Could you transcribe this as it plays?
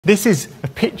This is a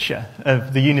picture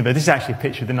of the universe. This is actually a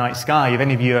picture of the night sky. If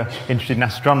any of you are interested in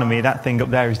astronomy, that thing up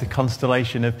there is the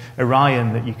constellation of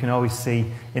Orion that you can always see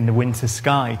in the winter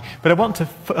sky. But I want to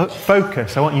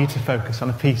I want you to focus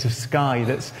on a piece of sky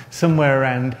that's somewhere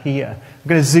around here. I'm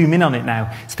going to zoom in on it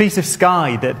now. It's a piece of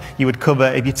sky that you would cover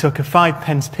if you took a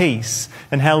 5p piece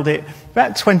and held it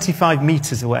about 25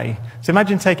 metres away. So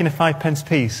imagine taking a 5p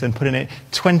piece and putting it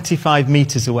 25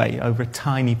 metres away over a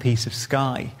tiny piece of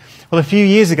sky. Well, a few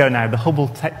years ago now, the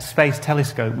Hubble Space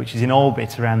Telescope, which is in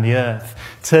orbit around the Earth,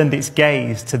 turned its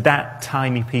gaze to that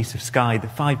tiny piece of sky, the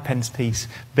 5p piece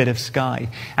bit of sky,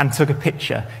 and took a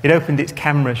picture. It opened its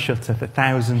camera shutter for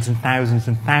thousands and thousands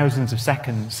and thousands of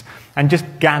seconds and just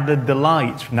gathered the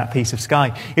light from that piece of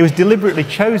sky. It was deliberately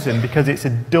chosen because it's a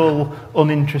dull,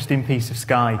 uninteresting piece of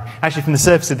sky. Actually, from the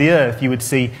surface of the Earth, you would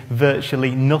see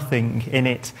virtually nothing in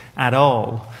it at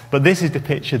all. But this is the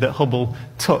picture that Hubble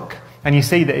took. And you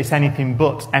see that it's anything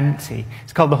but empty.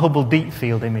 It's called the Hubble Deep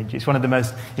Field image. It's one of the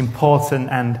most important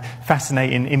and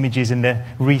fascinating images in the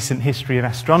recent history of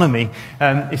astronomy.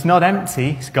 It's not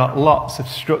empty. It's got lots of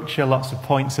structure, lots of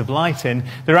points of light in.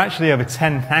 There are actually over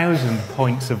 10,000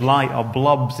 points of light or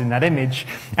blobs in that image.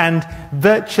 And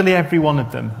virtually every one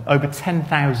of them, over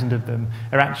 10,000 of them,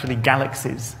 are actually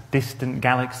galaxies, distant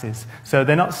galaxies. So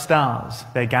they're not stars,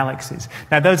 they're galaxies.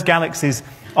 Now those galaxies,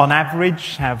 on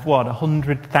average, have,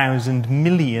 100,000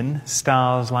 million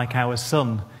stars like our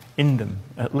sun in them,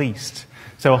 at least.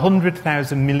 So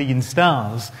 100,000 million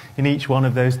stars in each one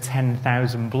of those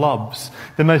 10,000 blobs.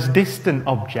 The most distant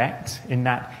object in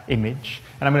that image,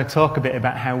 and I'm going to talk a bit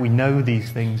about how we know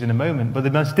these things in a moment, but the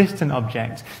most distant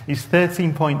object is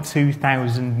 13.2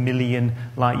 thousand million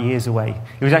light years away.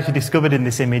 It was actually discovered in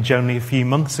this image only a few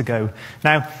months ago.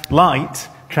 Now, light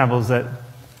travels at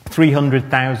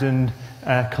 300,000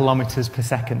 kilometers per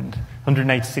second,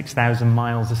 186,000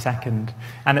 miles a second.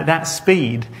 And at that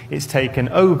speed, it's taken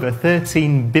over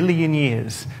 13 billion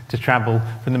years to travel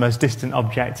from the most distant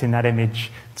object in that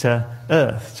image to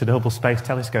Earth, to the Hubble Space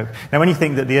Telescope. Now, when you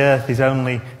think that the Earth is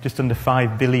only just under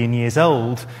 5 billion years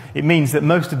old, it means that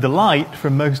most of the light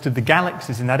from most of the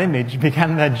galaxies in that image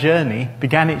began its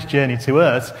journey to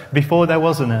Earth before there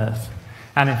was an Earth.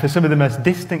 And for some of the most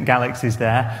distant galaxies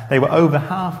there, they were over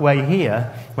halfway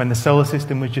here when the solar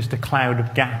system was just a cloud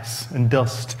of gas and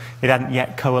dust. It hadn't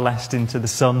yet coalesced into the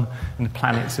sun and the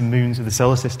planets and moons of the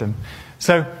solar system.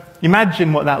 So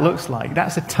imagine what that looks like.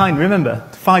 That's a tiny, remember,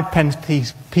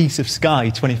 5p piece of sky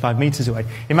 25 metres away.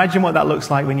 Imagine what that looks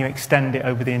like when you extend it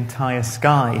over the entire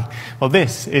sky. Well,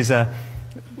 this is a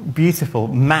beautiful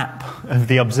map of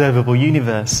the observable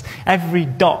universe. Every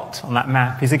dot on that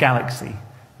map is a galaxy,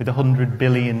 with 100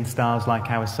 billion stars like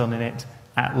our sun in it,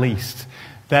 at least.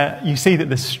 You see that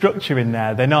the structure in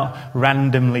there, they're not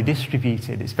randomly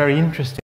distributed. It's very interesting.